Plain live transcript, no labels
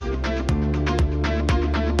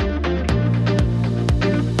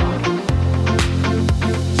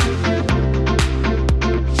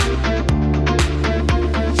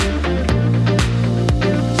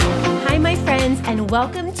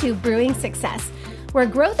Welcome to Brewing Success, where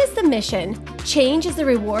growth is the mission, change is the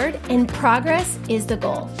reward, and progress is the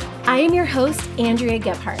goal. I am your host, Andrea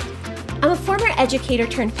Gebhardt. I'm a former educator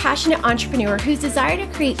turned passionate entrepreneur whose desire to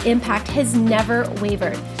create impact has never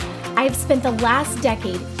wavered. I have spent the last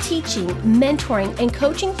decade teaching, mentoring, and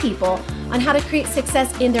coaching people on how to create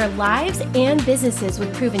success in their lives and businesses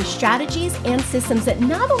with proven strategies and systems that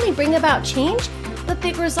not only bring about change, but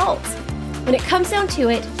big results. When it comes down to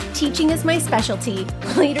it, teaching is my specialty,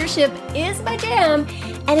 leadership is my jam,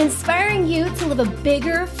 and inspiring you to live a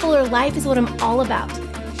bigger, fuller life is what I'm all about.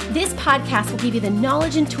 This podcast will give you the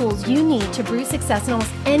knowledge and tools you need to brew success in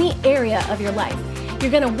almost any area of your life. You're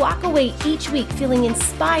going to walk away each week feeling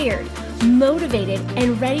inspired, motivated,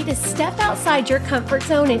 and ready to step outside your comfort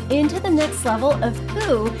zone and into the next level of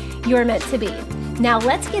who you're meant to be. Now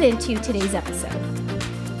let's get into today's episode.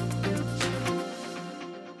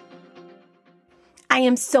 I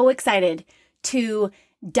am so excited to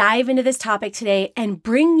dive into this topic today and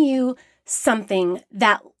bring you something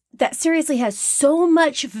that seriously has so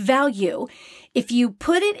much value. If you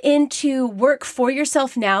put it into work for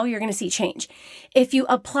yourself now, you're going to see change. If you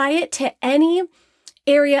apply it to any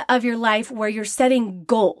area of your life where you're setting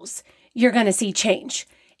goals, you're going to see change.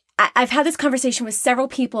 I've had this conversation with several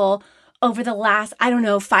people over the last,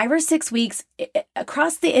 5 or 6 weeks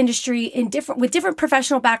across the industry with different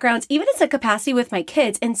professional backgrounds, even as a capacity with my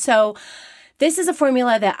kids. And so this is a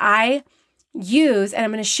formula that I use and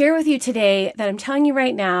I'm going to share with you today that I'm telling you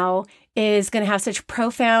right now is going to have such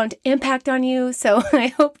profound impact on you. So I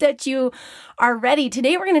hope that you are ready.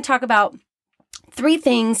 Today, we're going to talk about 3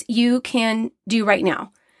 things you can do right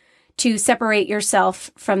now to separate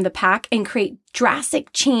yourself from the pack and create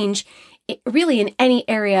drastic change really in any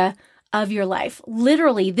area of your life.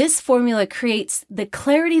 Literally, this formula creates the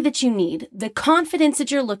clarity that you need, the confidence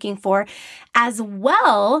that you're looking for, as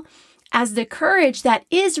well as the courage that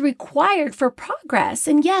is required for progress.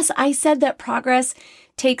 And yes, I said that progress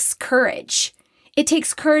takes courage. It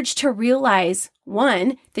takes courage to realize,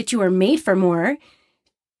 1, that you are made for more.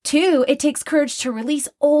 2, it takes courage to release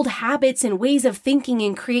old habits and ways of thinking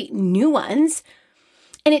and create new ones.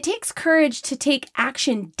 And it takes courage to take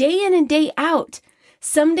action day in and day out.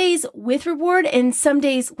 Some days with reward and some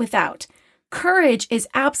days without. Courage is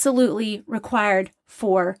absolutely required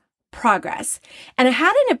for progress. And I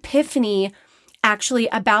had an epiphany actually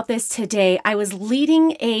about this today. I was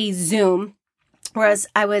leading a Zoom, whereas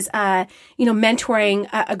I was, mentoring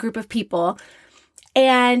a group of people.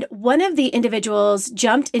 And one of the individuals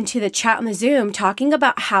jumped into the chat on the Zoom talking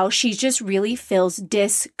about how she just really feels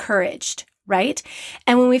discouraged, right?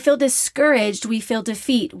 And when we feel discouraged, we feel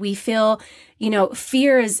defeat. We feel,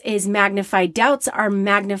 fear is magnified. Doubts are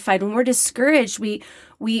magnified. When we're discouraged, we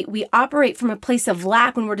operate from a place of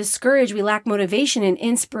lack. When we're discouraged, we lack motivation and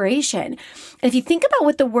inspiration. And if you think about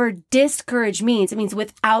what the word discourage means, it means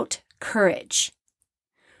without courage.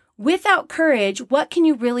 Without courage, what can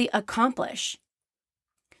you really accomplish?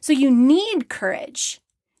 So you need courage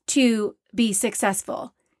to be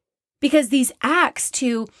successful, because these acts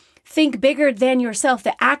to think bigger than yourself,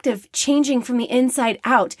 the act of changing from the inside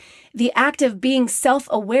out, the act of being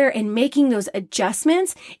self-aware and making those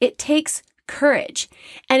adjustments, it takes courage.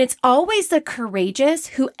 And it's always the courageous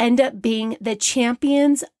who end up being the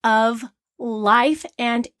champions of life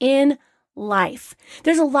and in life.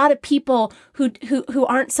 There's a lot of people who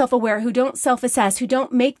aren't self-aware, who don't self-assess, who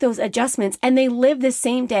don't make those adjustments, and they live the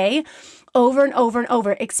same day over and over and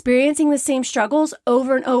over, experiencing the same struggles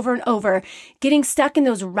over and over and over, getting stuck in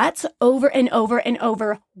those ruts over and over and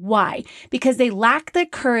over. Why? Because they lack the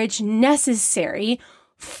courage necessary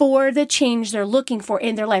for the change they're looking for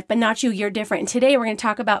in their life. But not you, you're different. And today we're going to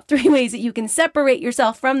talk about 3 ways that you can separate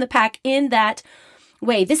yourself from the pack in that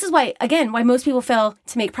way. This is why most people fail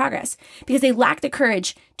to make progress, because they lack the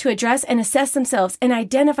courage to address and assess themselves and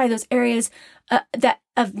identify those areas that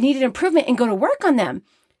of needed improvement and go to work on them.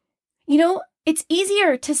 It's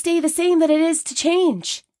easier to stay the same than it is to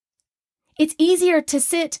change. It's easier to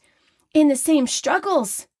sit in the same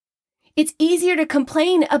struggles. It's easier to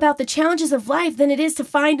complain about the challenges of life than it is to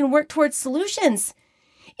find and work towards solutions.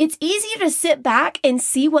 It's easier to sit back and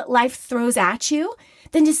see what life throws at you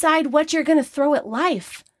than decide what you're going to throw at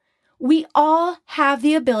life. We all have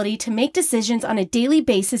the ability to make decisions on a daily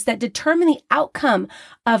basis that determine the outcome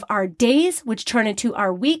of our days, which turn into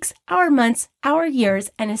our weeks, our months, our years,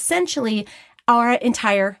 and essentially our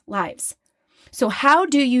entire lives. So how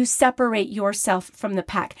do you separate yourself from the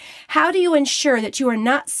pack? How do you ensure that you are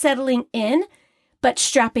not settling in, but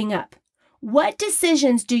strapping up? What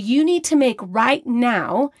decisions do you need to make right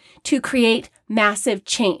now to create massive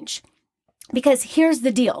change? Because here's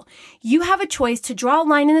the deal. You have a choice to draw a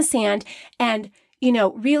line in the sand and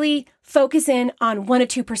really focus in on one of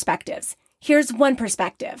two perspectives. Here's one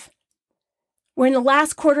perspective. We're in the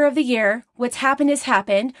last quarter of the year. What's happened has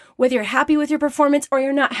happened. Whether you're happy with your performance or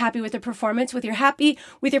you're not happy with the performance, whether you're happy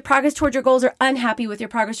with your progress towards your goals or unhappy with your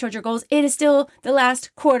progress towards your goals, it is still the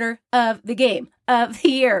last quarter of the game of the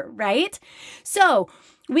year, right? So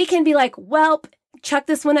we can be like, well, chuck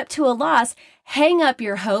this one up to a loss. Hang up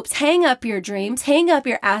your hopes, hang up your dreams, hang up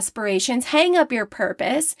your aspirations, hang up your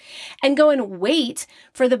purpose, and go and wait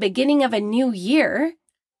for the beginning of a new year.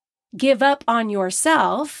 Give up on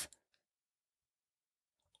yourself.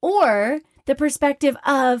 Or the perspective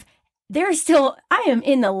of, I am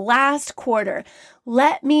in the last quarter.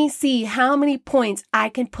 Let me see how many points I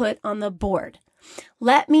can put on the board.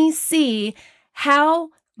 Let me see how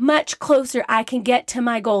much closer I can get to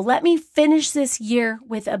my goal. Let me finish this year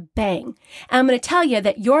with a bang. And I'm going to tell you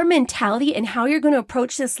that your mentality and how you're going to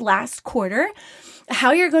approach this last quarter,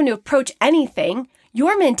 how you're going to approach anything,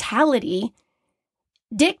 your mentality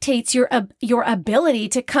dictates your ability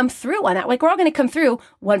to come through on that. Like, we're all going to come through.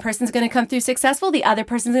 One person's going to come through successful. The other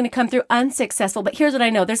person's going to come through unsuccessful. But here's what I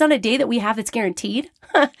know. There's not a day that we have that's guaranteed,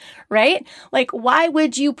 right? Like, why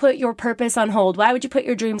would you put your purpose on hold? Why would you put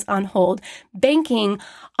your dreams on hold, banking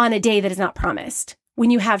on a day that is not promised?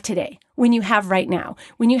 When you have today, when you have right now,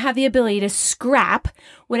 when you have the ability to scrap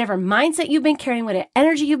whatever mindset you've been carrying, whatever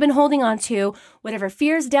energy you've been holding on to, whatever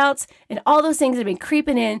fears, doubts, and all those things that have been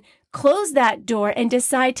creeping in, close that door and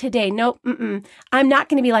decide today, nope, I'm not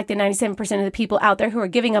going to be like the 97% of the people out there who are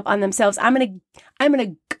giving up on themselves. I'm going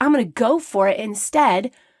to go for it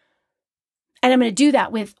instead. And I'm going to do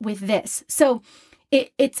that with this. So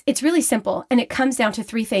it's really simple. And it comes down to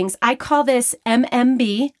three things. I call this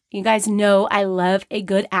MMB. You guys know I love a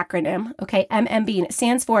good acronym. Okay. MMB, and it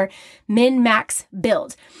stands for Min, Max,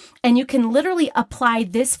 Build. And you can literally apply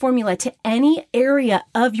this formula to any area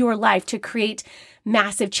of your life to create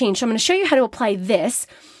massive change. So I'm going to show you how to apply this,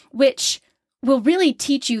 which will really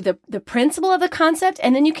teach you the principle of the concept.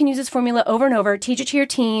 And then you can use this formula over and over, teach it to your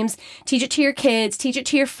teams, teach it to your kids, teach it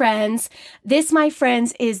to your friends. This, my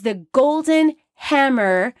friends, is the golden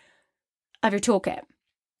hammer of your toolkit.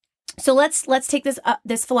 So let's take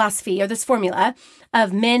this philosophy or this formula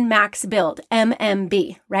of Min, Max, Build,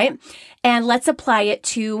 MMB, right? And let's apply it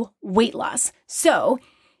to weight loss. So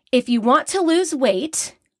if you want to lose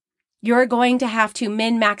weight, you're going to have to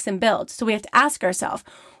min, max, and build. So we have to ask ourselves,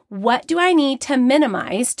 what do I need to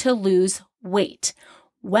minimize to lose weight?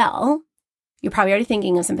 Well, you're probably already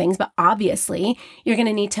thinking of some things, but obviously you're going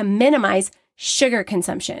to need to minimize sugar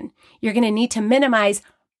consumption. You're going to need to minimize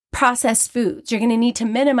processed foods. You're going to need to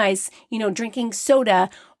minimize, drinking soda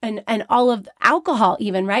and all of alcohol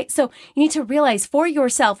even, right? So you need to realize for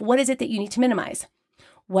yourself, what is it that you need to minimize?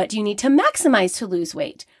 What do you need to maximize to lose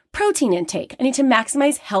weight? Protein intake. I need to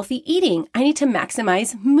maximize healthy eating. I need to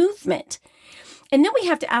maximize movement. And then we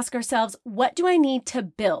have to ask ourselves, what do I need to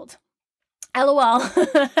build? LOL. I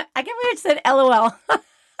can't believe I just said LOL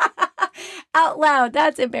out loud.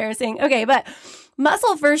 That's embarrassing. Okay, but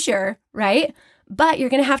muscle for sure, right? But you're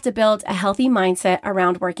going to have to build a healthy mindset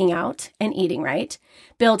around working out and eating right.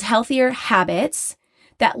 Build healthier habits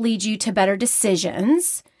that lead you to better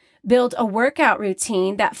decisions. Build a workout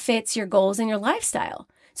routine that fits your goals and your lifestyle.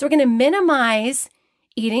 So we're going to minimize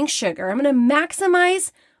eating sugar. I'm going to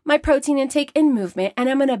maximize my protein intake and movement, and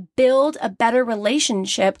I'm going to build a better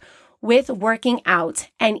relationship with working out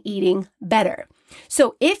and eating better.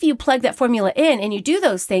 So if you plug that formula in and you do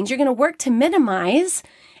those things, you're going to work to minimize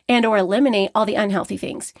and or eliminate all the unhealthy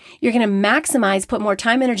things. You're going to maximize, put more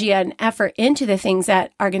time, energy, and effort into the things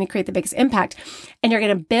that are going to create the biggest impact. And you're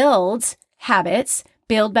going to build habits,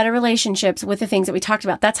 build better relationships with the things that we talked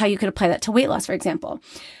about. That's how you could apply that to weight loss, for example.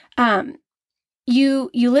 You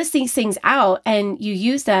list these things out and you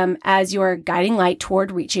use them as your guiding light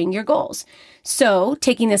toward reaching your goals. So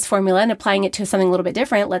taking this formula and applying it to something a little bit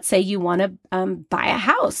different, let's say you want to buy a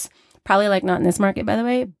house, probably like not in this market, by the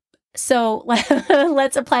way. So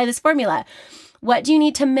let's apply this formula. What do you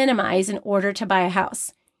need to minimize in order to buy a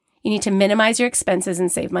house? You need to minimize your expenses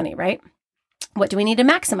and save money, right? What do we need to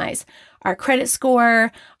maximize? Our credit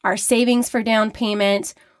score, our savings for down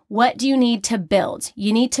payment. What do you need to build?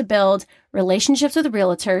 You need to build relationships with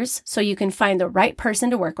realtors so you can find the right person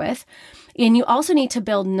to work with. And you also need to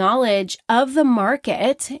build knowledge of the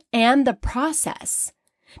market and the process.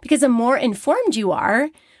 Because the more informed you are,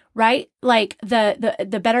 right? Like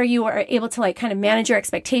the better you are able to like kind of manage your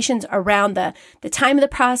expectations around the time of the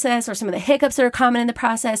process or some of the hiccups that are common in the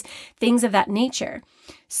process, things of that nature.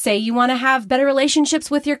 Say you want to have better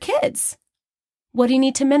relationships with your kids. What do you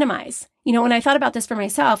need to minimize? When I thought about this for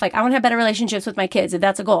myself, like I want to have better relationships with my kids. If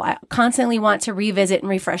that's a goal, I constantly want to revisit and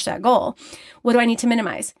refresh that goal. What do I need to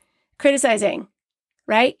minimize? Criticizing,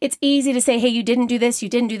 right? It's easy to say, hey, you didn't do this, you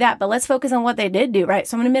didn't do that, but let's focus on what they did do, right?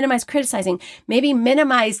 So I'm going to minimize criticizing, maybe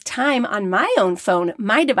minimize time on my own phone,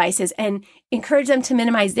 my devices, and encourage them to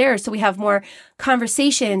minimize theirs so we have more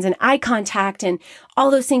conversations and eye contact and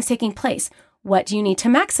all those things taking place. What do you need to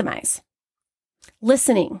maximize?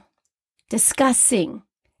 Listening, discussing,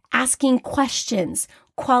 asking questions,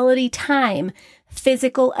 quality time,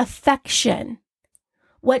 physical affection.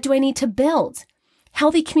 What do I need to build?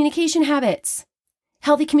 Healthy communication habits,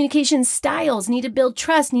 healthy communication styles. Need to build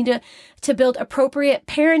trust, need to build appropriate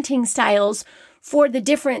parenting styles for the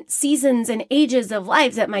different seasons and ages of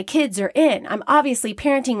lives that my kids are in. I'm obviously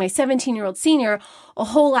parenting my 17-year-old senior a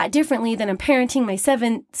whole lot differently than I'm parenting my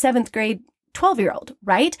seventh grade 12-year-old,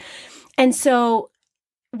 right? And so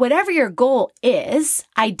whatever your goal is,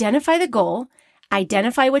 identify the goal,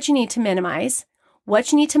 identify what you need to minimize,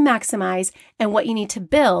 what you need to maximize, and what you need to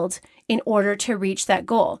build in order to reach that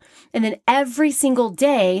goal. And then every single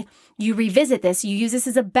day, you revisit this. You use this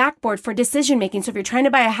as a backboard for decision making. So if you're trying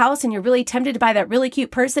to buy a house and you're really tempted to buy that really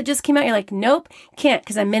cute purse that just came out, you're like, nope, can't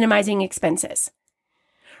because I'm minimizing expenses,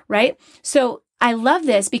 right? So I love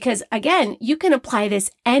this because, again, you can apply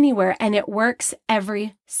this anywhere and it works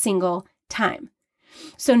every single time.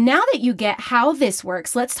 So now that you get how this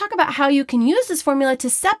works, let's talk about how you can use this formula to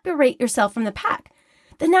separate yourself from the pack.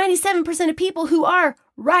 The 97% of people who are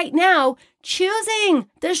right now choosing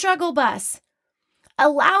the struggle bus,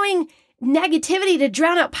 allowing negativity to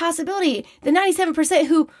drown out possibility. The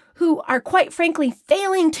 97% who are quite frankly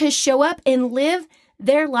failing to show up and live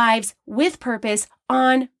their lives with purpose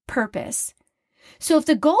on purpose. So if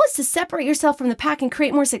the goal is to separate yourself from the pack and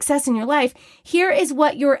create more success in your life, here is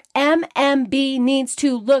what your MMB needs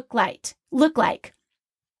to look like.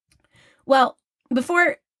 Well,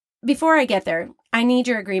 before I get there, I need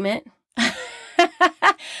your agreement.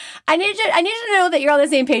 I need you to know that you're on the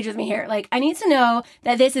same page with me here. Like, I need to know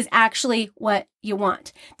that this is actually what you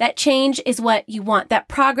want. That change is what you want. That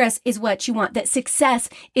progress is what you want. That success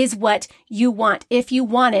is what you want. If you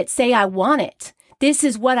want it, say, I want it. This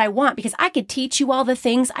is what I want, because I could teach you all the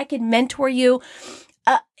things. I could mentor you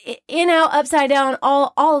in, out, upside down,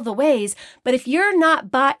 all of the ways. But if you're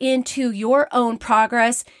not bought into your own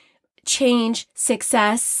progress, change,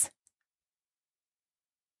 success,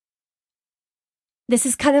 this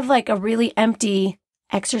is kind of like a really empty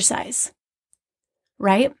exercise,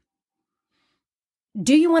 right?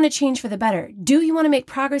 Do you want to change for the better? Do you want to make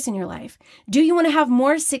progress in your life? Do you want to have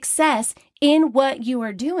more success in what you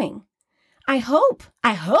are doing? I hope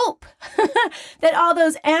that all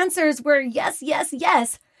those answers were yes, yes,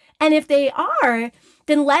 yes. And if they are,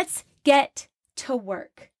 then let's get to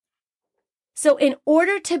work. So in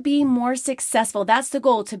order to be more successful, that's the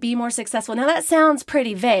goal, to be more successful. Now that sounds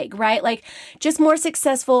pretty vague, right? Like just more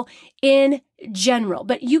successful in general,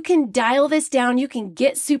 but you can dial this down. You can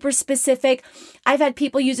get super specific. I've had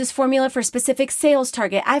people use this formula for specific sales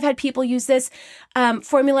target. I've had people use this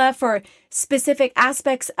formula for specific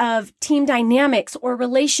aspects of team dynamics or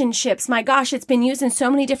relationships. My gosh, it's been used in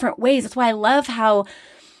so many different ways. That's why I love how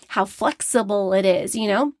flexible it is,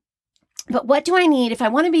 But what do I need if I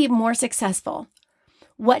want to be more successful?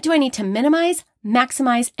 What do I need to minimize,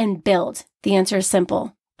 maximize, and build? The answer is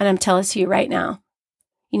simple, and I'm telling it to you right now.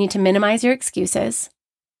 You need to minimize your excuses.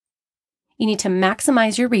 You need to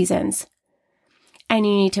maximize your reasons. And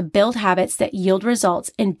you need to build habits that yield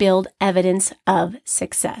results and build evidence of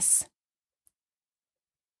success.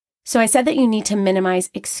 So I said that you need to minimize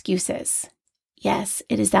excuses. Yes,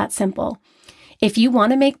 it is that simple. If you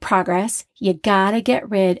want to make progress, you gotta get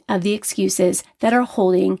rid of the excuses that are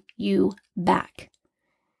holding you back.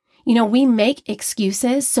 We make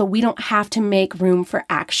excuses so we don't have to make room for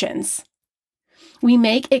actions. We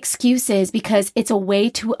make excuses because it's a way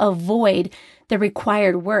to avoid the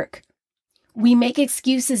required work. We make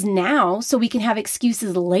excuses now so we can have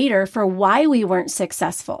excuses later for why we weren't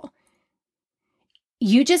successful.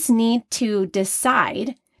 You just need to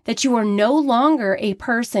decide that you are no longer a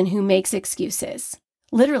person who makes excuses.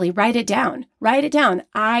 Literally, write it down. Write it down.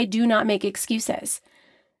 I do not make excuses.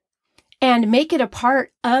 And make it a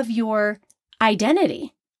part of your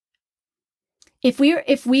identity. If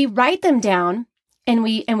we write them down and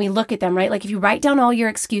we look at them, right? Like if you write down all your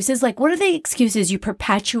excuses, like what are the excuses you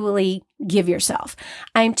perpetually give yourself?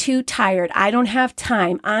 I'm too tired. I don't have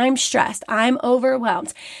time. I'm stressed. I'm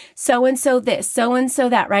overwhelmed. So-and-so this, so-and-so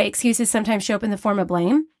that, right? Excuses sometimes show up in the form of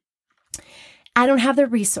blame. I don't have the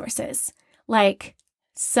resources. Like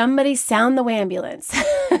somebody sound the ambulance.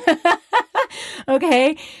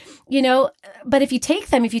 Okay. but if you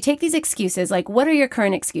take these excuses, like what are your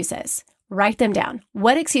current excuses? Write them down.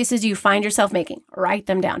 What excuses do you find yourself making? Write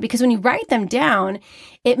them down. Because when you write them down,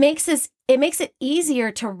 it makes it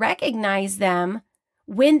easier to recognize them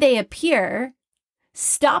when they appear,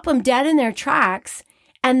 stop them dead in their tracks,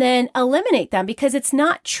 and then eliminate them because it's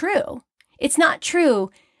not true. It's not true,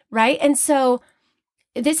 right? And so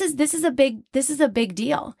this is a big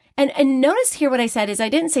deal. And notice here what I said is I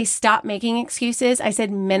didn't say stop making excuses. I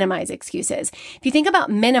said minimize excuses. If you think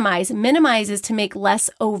about minimize is to make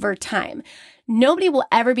less over time. Nobody will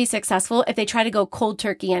ever be successful if they try to go cold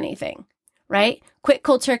turkey anything, right? Quit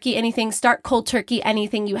cold turkey anything, start cold turkey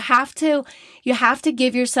anything. You have to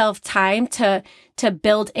give yourself time to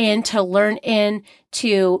build in, to learn in,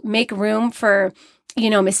 to make room for,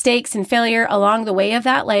 mistakes and failure along the way of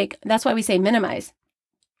that. Like, that's why we say minimize.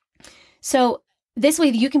 So this way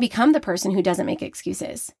you can become the person who doesn't make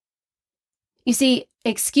excuses. You see,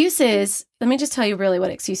 excuses, let me just tell you really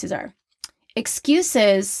what excuses are.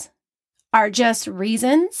 Excuses are just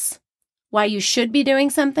reasons why you should be doing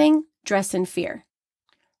something dressed in fear.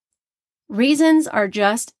 Excuses are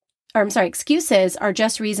just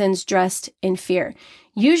reasons dressed in fear.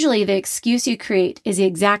 Usually the excuse you create is the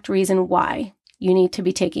exact reason why you need to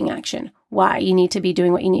be taking action, why you need to be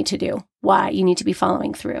doing what you need to do, why you need to be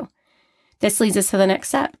following through. This leads us to the next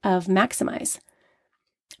step of maximize.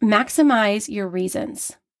 Maximize your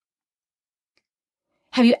reasons.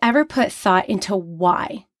 Have you ever put thought into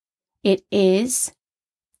why it is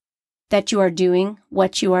that you are doing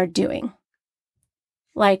what you are doing?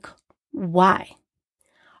 Like, why?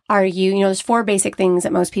 Are you, there's 4 basic things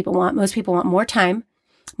that most people want. Most people want more time,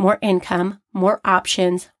 more income, more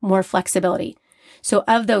options, more flexibility. So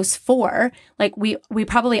of those 4, like we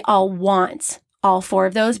probably all want all 4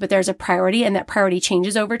 of those, but there's a priority and that priority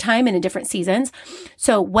changes over time and in different seasons.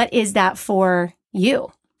 So what is that for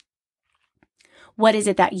you? What is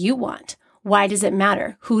it that you want? Why does it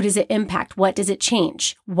matter? Who does it impact? What does it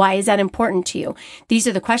change? Why is that important to you? These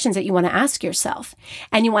are the questions that you want to ask yourself.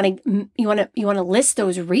 And you want to list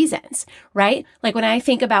those reasons, right? Like when I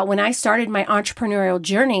think about when I started my entrepreneurial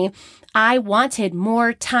journey, I wanted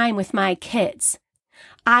more time with my kids.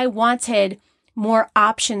 I wanted more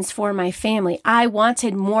options for my family. I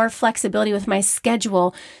wanted more flexibility with my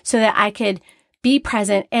schedule so that I could be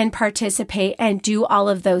present and participate and do all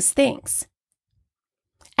of those things.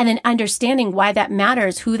 And then understanding why that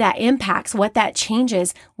matters, who that impacts, what that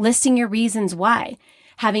changes, listing your reasons why.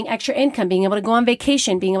 Having extra income, being able to go on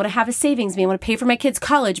vacation, being able to have a savings, being able to pay for my kids'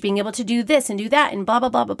 college, being able to do this and do that and blah, blah,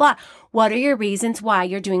 blah, blah, blah. What are your reasons why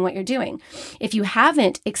you're doing what you're doing? If you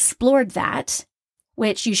haven't explored that,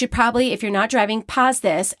 which you should probably, if you're not driving, pause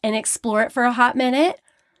this and explore it for a hot minute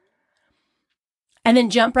and then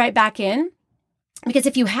jump right back in. Because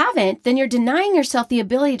if you haven't, then you're denying yourself the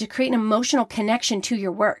ability to create an emotional connection to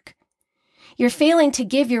your work. You're failing to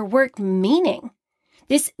give your work meaning.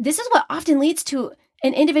 This is what often leads to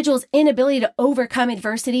an individual's inability to overcome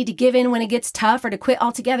adversity, to give in when it gets tough, or to quit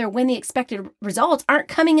altogether when the expected results aren't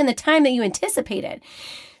coming in the time that you anticipated.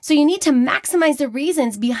 So you need to maximize the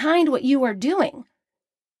reasons behind what you are doing.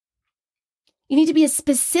 You need to be as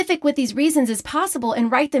specific with these reasons as possible and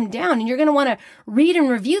write them down. And you're going to want to read and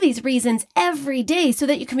review these reasons every day so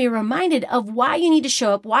that you can be reminded of why you need to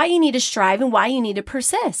show up, why you need to strive, and why you need to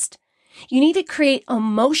persist. You need to create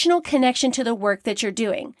emotional connection to the work that you're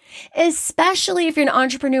doing, especially if you're an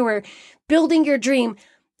entrepreneur building your dream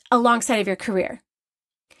alongside of your career,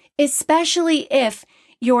 especially if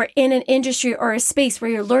you're in an industry or a space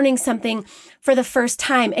where you're learning something for the first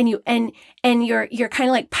time and you're kind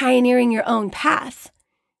of like pioneering your own path.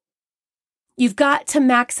 You've got to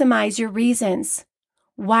maximize your reasons.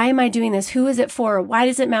 Why am I doing this? Who is it for? Why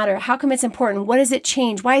does it matter? How come it's important? What does it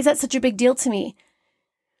change? Why is that such a big deal to me?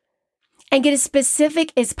 And get as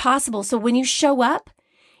specific as possible. So when you show up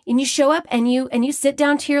and you sit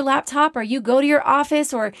down to your laptop, or you go to your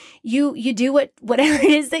office, or you do whatever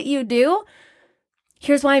it is that you do,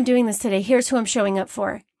 here's why I'm doing this today. Here's who I'm showing up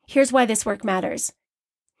for. Here's why this work matters.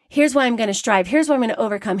 Here's why I'm going to strive. Here's why I'm going to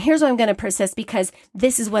overcome. Here's why I'm going to persist, because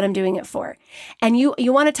this is what I'm doing it for. And you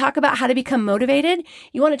want to talk about how to become motivated?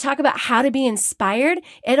 You want to talk about how to be inspired?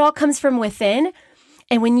 It all comes from within.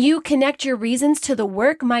 And when you connect your reasons to the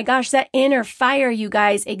work, my gosh, that inner fire, you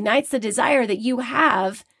guys, ignites the desire that you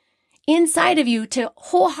have inside of you to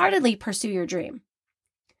wholeheartedly pursue your dream.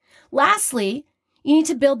 Lastly, you need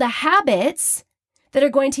to build the habits that are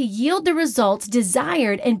going to yield the results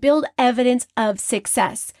desired and build evidence of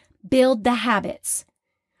success. Build the habits.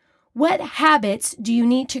 What habits do you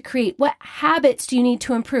need to create? What habits do you need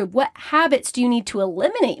to improve? What habits do you need to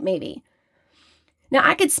eliminate maybe? Now,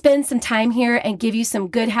 I could spend some time here and give you some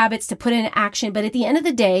good habits to put into action, but at the end of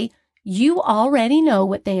the day, you already know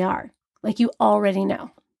what they are. Like you already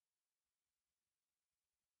know.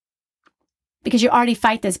 Because you already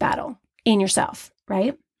fight this battle in yourself,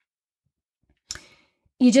 right?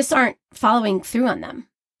 You just aren't following through on them.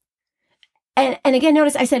 And again,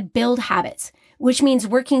 notice I said build habits, which means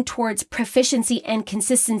working towards proficiency and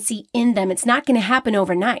consistency in them. It's not going to happen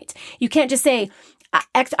overnight. You can't just say,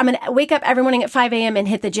 I'm going to wake up every morning at 5 a.m. and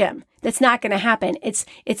hit the gym. That's not going to happen. It's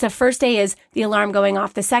the first day is the alarm going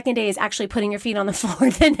off. The second day is actually putting your feet on the floor.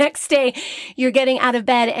 The next day you're getting out of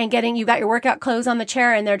bed and you got your workout clothes on the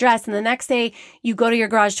chair and they're dressed. And the next day you go to your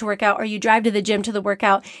garage to work out or you drive to the gym to the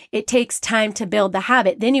workout. It takes time to build the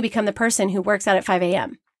habit. Then you become the person who works out at 5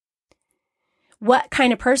 a.m. What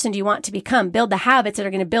kind of person do you want to become? Build the habits that are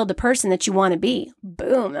going to build the person that you want to be.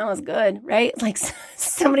 Boom. That was good, right? Like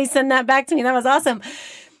somebody sent that back to me. That was awesome.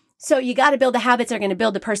 So you got to build the habits that are going to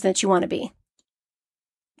build the person that you want to be.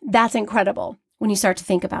 That's incredible when you start to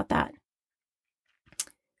think about that.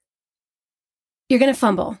 You're going to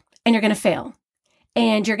fumble and you're going to fail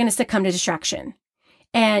and you're going to succumb to distraction.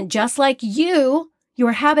 And just like your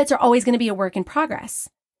habits are always going to be a work in progress.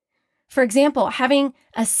 For example, having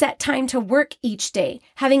a set time to work each day,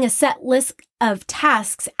 having a set list of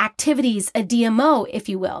tasks, activities, a DMO, if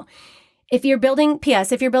you will. If you're building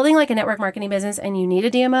like a network marketing business and you need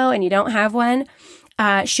a DMO and you don't have one,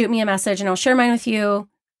 shoot me a message and I'll share mine with you.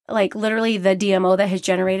 Like literally the DMO that has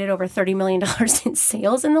generated over $30 million in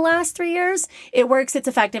sales in the last 3 years. It works, it's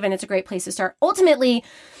effective, and it's a great place to start. Ultimately,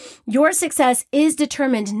 your success is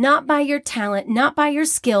determined not by your talent, not by your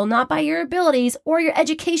skill, not by your abilities or your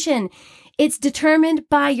education. It's determined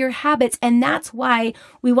by your habits. And that's why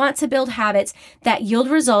we want to build habits that yield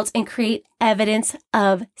results and create evidence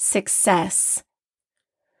of success.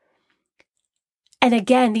 And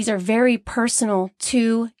again, these are very personal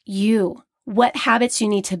to you. What habits you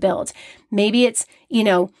need to build. Maybe it's,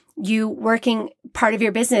 you working part of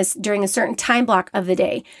your business during a certain time block of the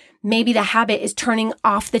day. Maybe the habit is turning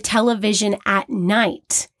off the television at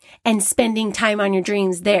night and spending time on your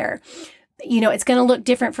dreams there. It's going to look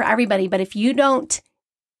different for everybody, but if you don't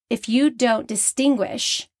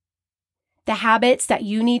distinguish the habits that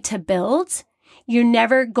you need to build, you're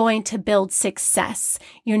never going to build success.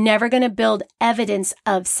 You're never going to build evidence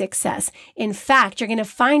of success. In fact, you're going to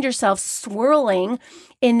find yourself swirling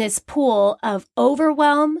in this pool of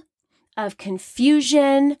overwhelm, of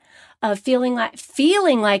confusion, of feeling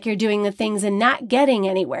like you're doing the things and not getting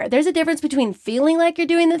anywhere. There's a difference between feeling like you're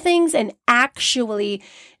doing the things and actually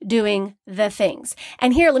doing the things.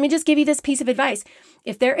 And here, let me just give you this piece of advice.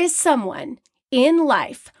 If there is someone in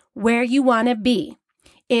life where you want to be,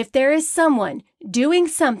 if there is someone doing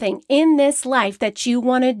something in this life that you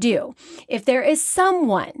want to do, if there is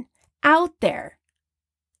someone out there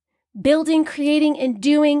building, creating, and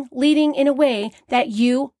doing, leading in a way that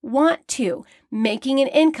you want to, making an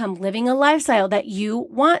income, living a lifestyle that you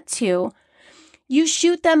want to, you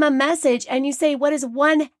shoot them a message and you say, what is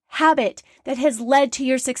one habit that has led to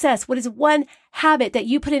your success? What is one habit that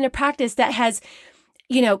you put into practice that has,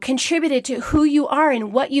 contributed to who you are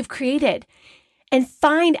and what you've created? And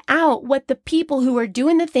find out what the people who are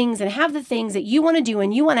doing the things and have the things that you want to do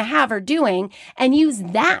and you want to have are doing, and use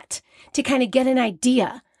that to kind of get an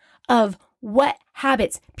idea of what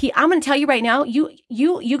habits. I'm going to tell you right now, you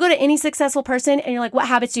go to any successful person and you're like, what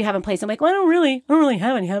habits do you have in place? I'm like, well, I don't really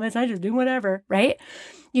have any habits. I just do whatever, right?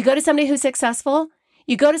 You go to somebody who's successful.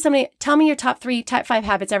 You go to somebody, tell me your top 3, top 5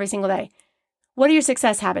 habits every single day. What are your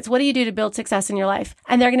success habits? What do you do to build success in your life?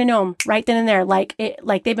 And they're going to know them right then and there. Like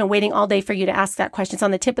they've been waiting all day for you to ask that question. It's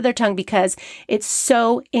on the tip of their tongue because it's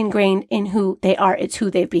so ingrained in who they are. It's who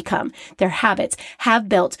they've become. Their habits have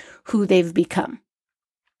built who they've become.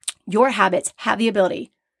 Your habits have the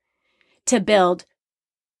ability to build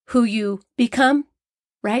who you become,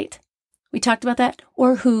 right? We talked about that.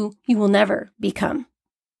 Or who you will never become.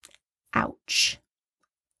 Ouch.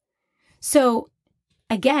 So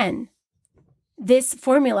again, this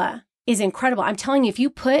formula is incredible. I'm telling you, if you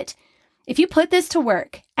put this to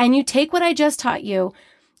work and you take what I just taught you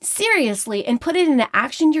seriously and put it into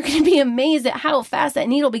action, you're going to be amazed at how fast that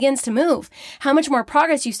needle begins to move, how much more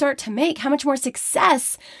progress you start to make, how much more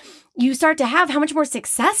success you start to have, how much more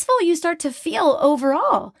successful you start to feel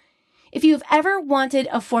overall. If you've ever wanted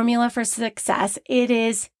a formula for success, it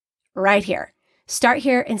is right here. Start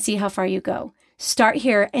here and see how far you go. Start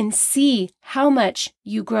here and see how much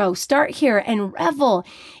you grow. Start here and revel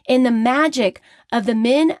in the magic of the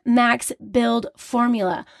Min-Max Build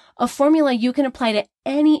formula, a formula you can apply to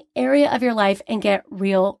any area of your life and get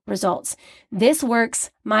real results. This works,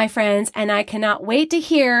 my friends, and I cannot wait to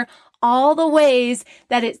hear all the ways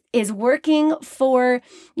that it is working for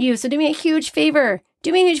you. So do me a huge favor.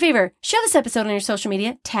 Share this episode on your social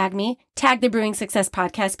media. Tag me. Tag the Brewing Success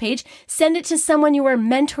Podcast page. Send it to someone you are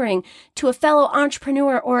mentoring, to a fellow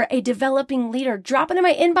entrepreneur or a developing leader. Drop it in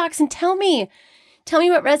my inbox and tell me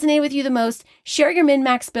what resonated with you the most. Share your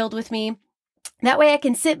min-max build with me. That way I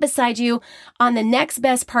can sit beside you on the next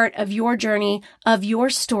best part of your journey, of your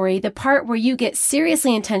story, the part where you get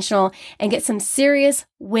seriously intentional and get some serious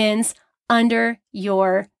wins under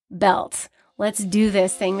your belt. Let's do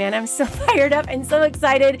this thing, man. I'm so fired up and so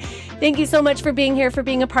excited. Thank you so much for being here, for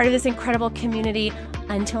being a part of this incredible community.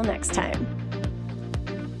 Until next time.